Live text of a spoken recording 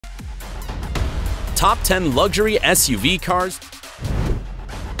Top 10 Luxury SUV Cars.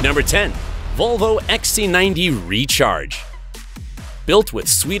 Number 10. Volvo XC90 Recharge. Built with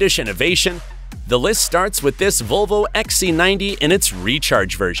Swedish innovation, the list starts with this Volvo XC90 in its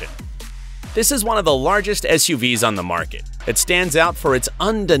Recharge version. This is one of the largest SUVs on the market. It stands out for its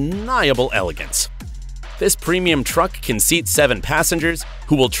undeniable elegance. This premium truck can seat 7 passengers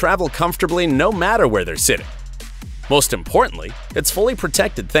who will travel comfortably no matter where they're sitting. Most importantly, it's fully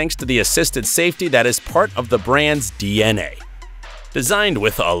protected thanks to the assisted safety that is part of the brand's DNA. Designed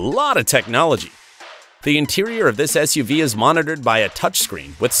with a lot of technology, the interior of this SUV is monitored by a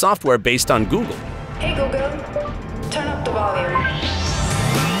touchscreen with software based on Google. Hey Google, turn up the volume.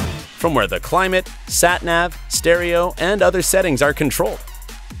 From where the climate, sat-nav, stereo, and other settings are controlled.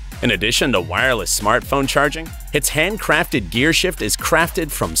 In addition to wireless smartphone charging, its handcrafted gear shift is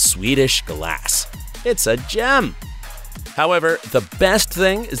crafted from Swedish glass. It's a gem! However, the best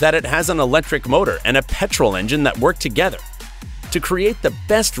thing is that it has an electric motor and a petrol engine that work together to create the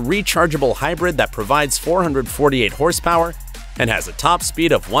best rechargeable hybrid that provides 448 horsepower and has a top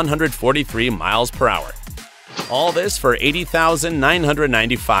speed of 143 miles per hour. All this for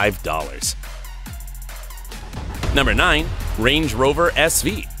 $80,995. Number 9. Range Rover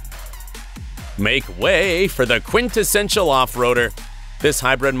SV. Make way for the quintessential off-roader. This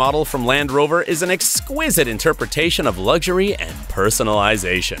hybrid model from Land Rover is an exquisite interpretation of luxury and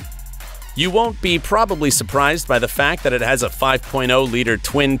personalization. You won't be probably surprised by the fact that it has a 5.0-liter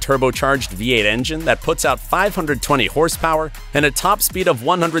twin turbocharged V8 engine that puts out 520 horsepower and a top speed of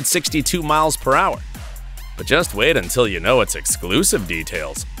 162 miles per hour. But just wait until you know its exclusive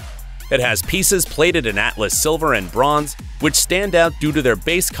details. It has pieces plated in Atlas silver and bronze, which stand out due to their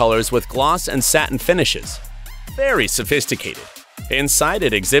base colors with gloss and satin finishes. Very sophisticated. Inside,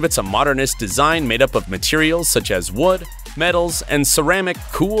 it exhibits a modernist design made up of materials such as wood, metals, and ceramic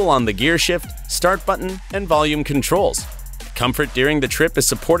cool on the gear shift, start button, and volume controls. Comfort during the trip is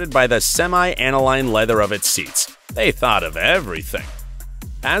supported by the semi-aniline leather of its seats. They thought of everything.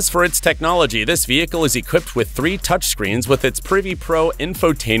 As for its technology, this vehicle is equipped with 3 touchscreens with its Privy Pro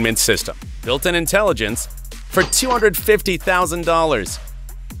infotainment system, built-in intelligence, for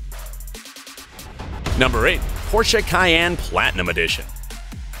 $250,000. Number 8. Porsche Cayenne Platinum Edition.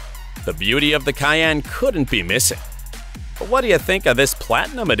 The beauty of the Cayenne couldn't be missing. But what do you think of this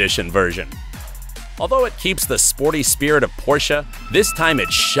Platinum Edition version? Although it keeps the sporty spirit of Porsche, this time it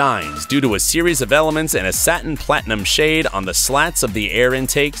shines due to a series of elements in a satin platinum shade on the slats of the air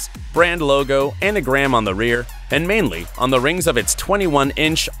intakes, brand logo, anagram on the rear, and mainly on the rings of its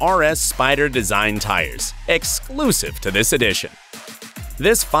 21-inch RS Spider design tires, exclusive to this edition.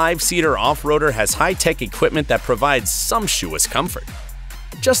 This 5-seater off-roader has high-tech equipment that provides sumptuous comfort.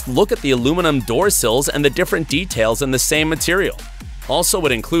 Just look at the aluminum door sills and the different details in the same material. Also,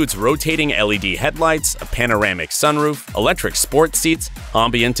 it includes rotating LED headlights, a panoramic sunroof, electric sports seats,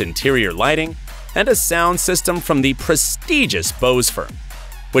 ambient interior lighting, and a sound system from the prestigious Bose firm,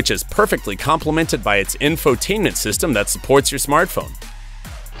 which is perfectly complemented by its infotainment system that supports your smartphone.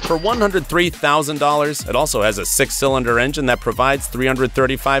 For $103,000, it also has a 6-cylinder engine that provides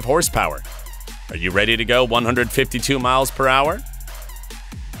 335 horsepower. Are you ready to go 152 miles per hour?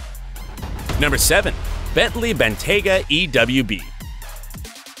 Number 7. Bentley Bentayga EWB.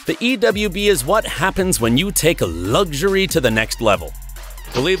 The EWB is what happens when you take luxury to the next level.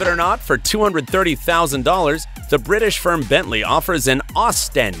 Believe it or not, for $230,000, the British firm Bentley offers an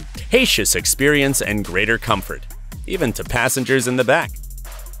ostentatious experience and greater comfort, even to passengers in the back.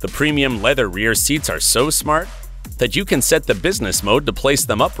 The premium leather rear seats are so smart that you can set the business mode to place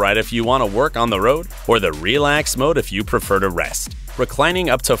them upright if you want to work on the road, or the relax mode if you prefer to rest, reclining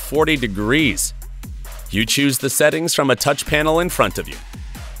up to 40 degrees. You choose the settings from a touch panel in front of you.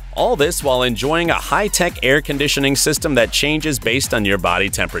 All this while enjoying a high-tech air conditioning system that changes based on your body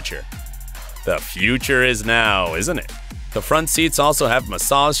temperature. The future is now, isn't it? The front seats also have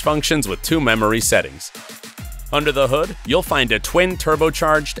massage functions with 2 memory settings. Under the hood, you'll find a twin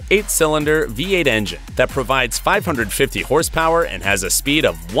turbocharged 8-cylinder V8 engine that provides 550 horsepower and has a speed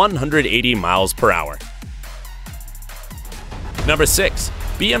of 180 miles per hour. Number 6.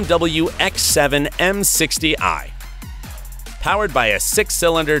 BMW X7 M60i. Powered by a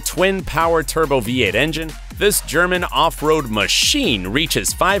 6-cylinder twin power turbo V8 engine, this German off-road machine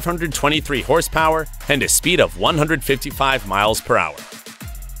reaches 523 horsepower and a speed of 155 miles per hour.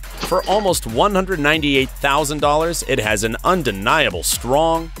 For almost $198,000, it has an undeniable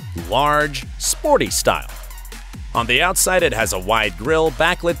strong, large, sporty style. On the outside, it has a wide grille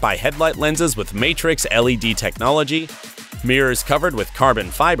backlit by headlight lenses with matrix LED technology, mirrors covered with carbon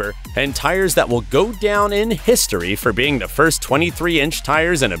fiber, and tires that will go down in history for being the first 23-inch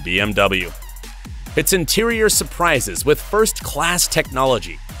tires in a BMW. Its interior surprises with first-class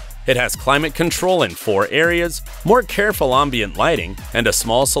technology. It has climate control in 4 areas, more careful ambient lighting, and a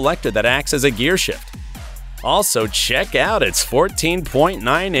small selector that acts as a gear shift. Also, check out its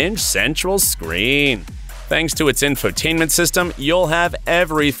 14.9-inch central screen. Thanks to its infotainment system, you'll have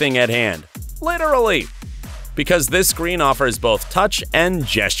everything at hand. Literally! Because this screen offers both touch and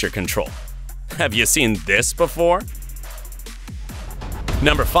gesture control. Have you seen this before?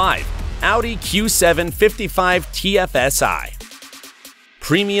 Number 5. Audi Q7 55 TFSI.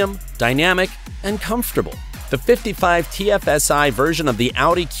 Premium, dynamic, and comfortable. The 55 TFSI version of the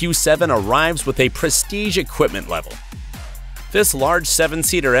Audi Q7 arrives with a prestige equipment level. This large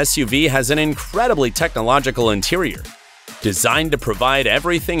 7-seater SUV has an incredibly technological interior, designed to provide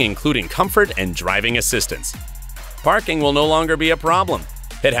everything including comfort and driving assistance. Parking will no longer be a problem.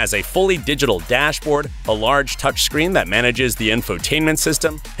 It has a fully digital dashboard, a large touchscreen that manages the infotainment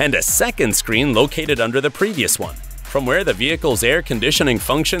system, and a second screen located under the previous one, from where the vehicle's air conditioning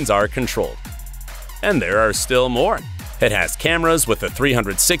functions are controlled. And there are still more. It has cameras with a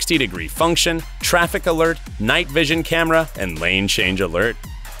 360-degree function, traffic alert, night vision camera, and lane change alert.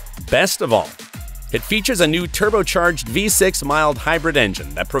 Best of all, it features a new turbocharged V6 mild hybrid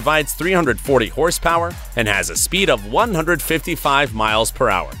engine that provides 340 horsepower and has a speed of 155 miles per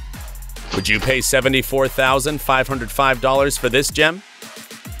hour. Would you pay $74,505 for this gem?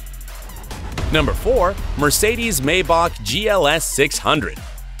 Number 4. Mercedes-Maybach GLS 600.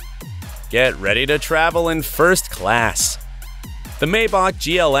 Get ready to travel in first class. The Maybach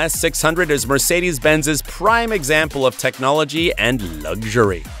GLS 600 is Mercedes-Benz's prime example of technology and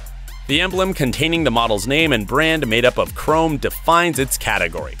luxury. The emblem containing the model's name and brand made up of chrome defines its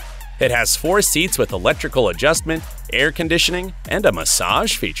category. It has 4 seats with electrical adjustment, air conditioning, and a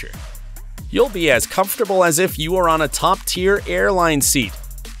massage feature. You'll be as comfortable as if you were on a top-tier airline seat.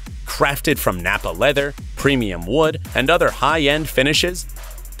 Crafted from Napa leather, premium wood, and other high-end finishes,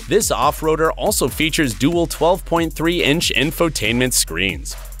 this off-roader also features dual 12.3-inch infotainment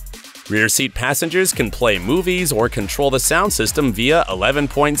screens. Rear seat passengers can play movies or control the sound system via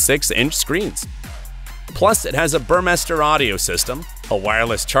 11.6-inch screens. Plus, it has a Burmester audio system, a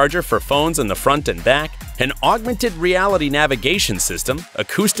wireless charger for phones in the front and back, an augmented reality navigation system,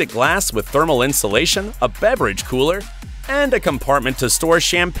 acoustic glass with thermal insulation, a beverage cooler, and a compartment to store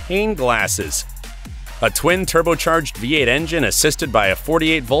champagne glasses. A twin turbocharged V8 engine assisted by a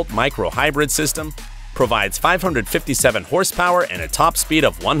 48-volt micro-hybrid system provides 557 horsepower and a top speed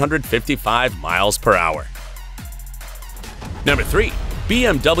of 155 miles per hour. Number 3.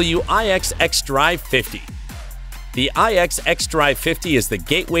 BMW iX xDrive 50. The iX xDrive 50 is the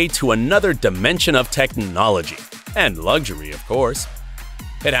gateway to another dimension of technology and luxury, of course.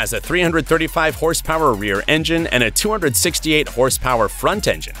 It has a 335 horsepower rear engine and a 268 horsepower front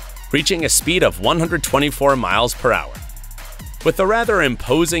engine, reaching a speed of 124 miles per hour. With a rather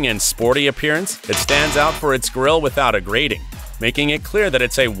imposing and sporty appearance, it stands out for its grille without a grating, making it clear that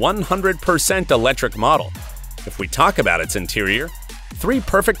it's a 100% electric model. If we talk about its interior, 3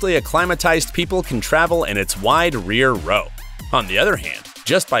 perfectly acclimatized people can travel in its wide rear row. On the other hand,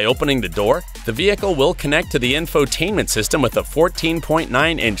 just by opening the door, the vehicle will connect to the infotainment system with a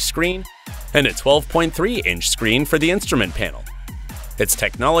 14.9-inch screen and a 12.3-inch screen for the instrument panel. Its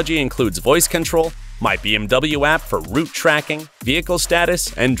technology includes voice control, My BMW app for route tracking, vehicle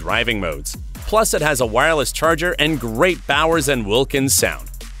status, and driving modes. Plus, it has a wireless charger and great Bowers & Wilkins sound.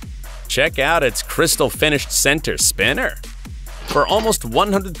 Check out its crystal-finished center spinner. For almost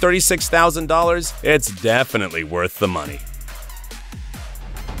 $136,000, it's definitely worth the money.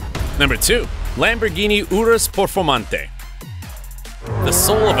 Number 2. Lamborghini Urus Performante. The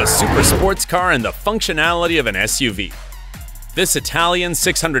soul of a super sports car and the functionality of an SUV. This Italian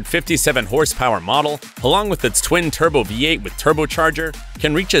 657 horsepower model, along with its twin-turbo V8 with turbocharger,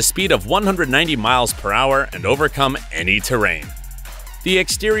 can reach a speed of 190 miles per hour and overcome any terrain. The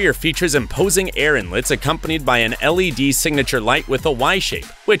exterior features imposing air inlets accompanied by an LED signature light with a Y shape,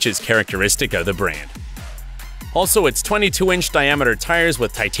 which is characteristic of the brand. Also, its 22-inch diameter tires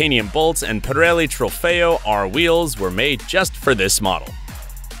with titanium bolts and Pirelli Trofeo R wheels were made just for this model.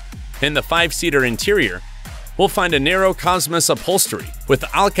 In the 5-seater interior, we'll find a narrow Cosmos upholstery with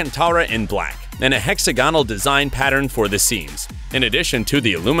Alcantara in black and a hexagonal design pattern for the seams, in addition to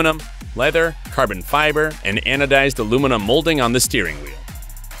the aluminum, leather, carbon fiber, and anodized aluminum molding on the steering wheel.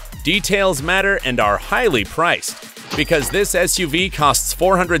 Details matter and are highly priced, because this SUV costs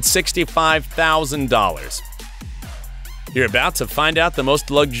 $465,000. You're about to find out the most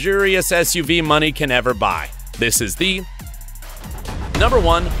luxurious SUV money can ever buy. This is the Number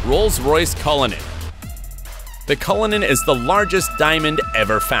 1. Rolls-Royce Cullinan. The Cullinan is the largest diamond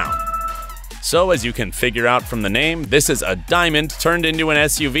ever found. So as you can figure out from the name, this is a diamond turned into an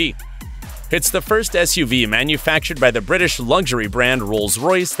SUV. It's the first SUV manufactured by the British luxury brand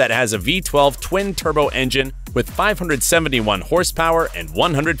Rolls-Royce that has a V12 twin-turbo engine with 571 horsepower and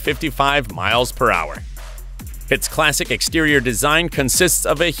 155 miles per hour. Its classic exterior design consists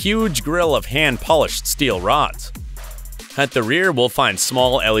of a huge grille of hand-polished steel rods. At the rear, we'll find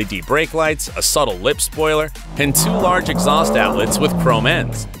small LED brake lights, a subtle lip spoiler, and two large exhaust outlets with chrome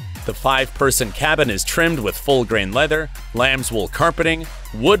ends. The 5-person cabin is trimmed with full-grain leather, lamb's wool carpeting,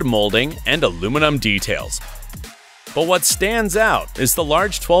 wood molding, and aluminum details. But what stands out is the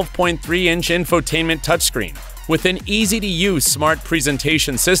large 12.3-inch infotainment touchscreen with an easy-to-use smart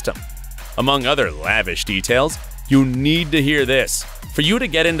presentation system. Among other lavish details, you need to hear this. For you to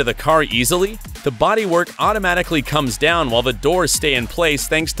get into the car easily, the bodywork automatically comes down while the doors stay in place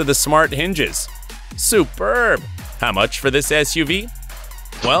thanks to the smart hinges. Superb! How much for this SUV?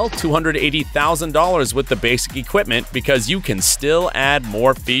 Well, $280,000 with the basic equipment because you can still add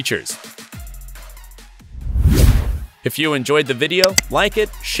more features. If you enjoyed the video, like it,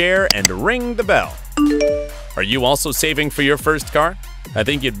 share, and ring the bell. Are you also saving for your first car? I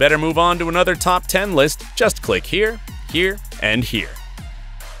think you'd better move on to another top 10 list. Just click here, here, and here.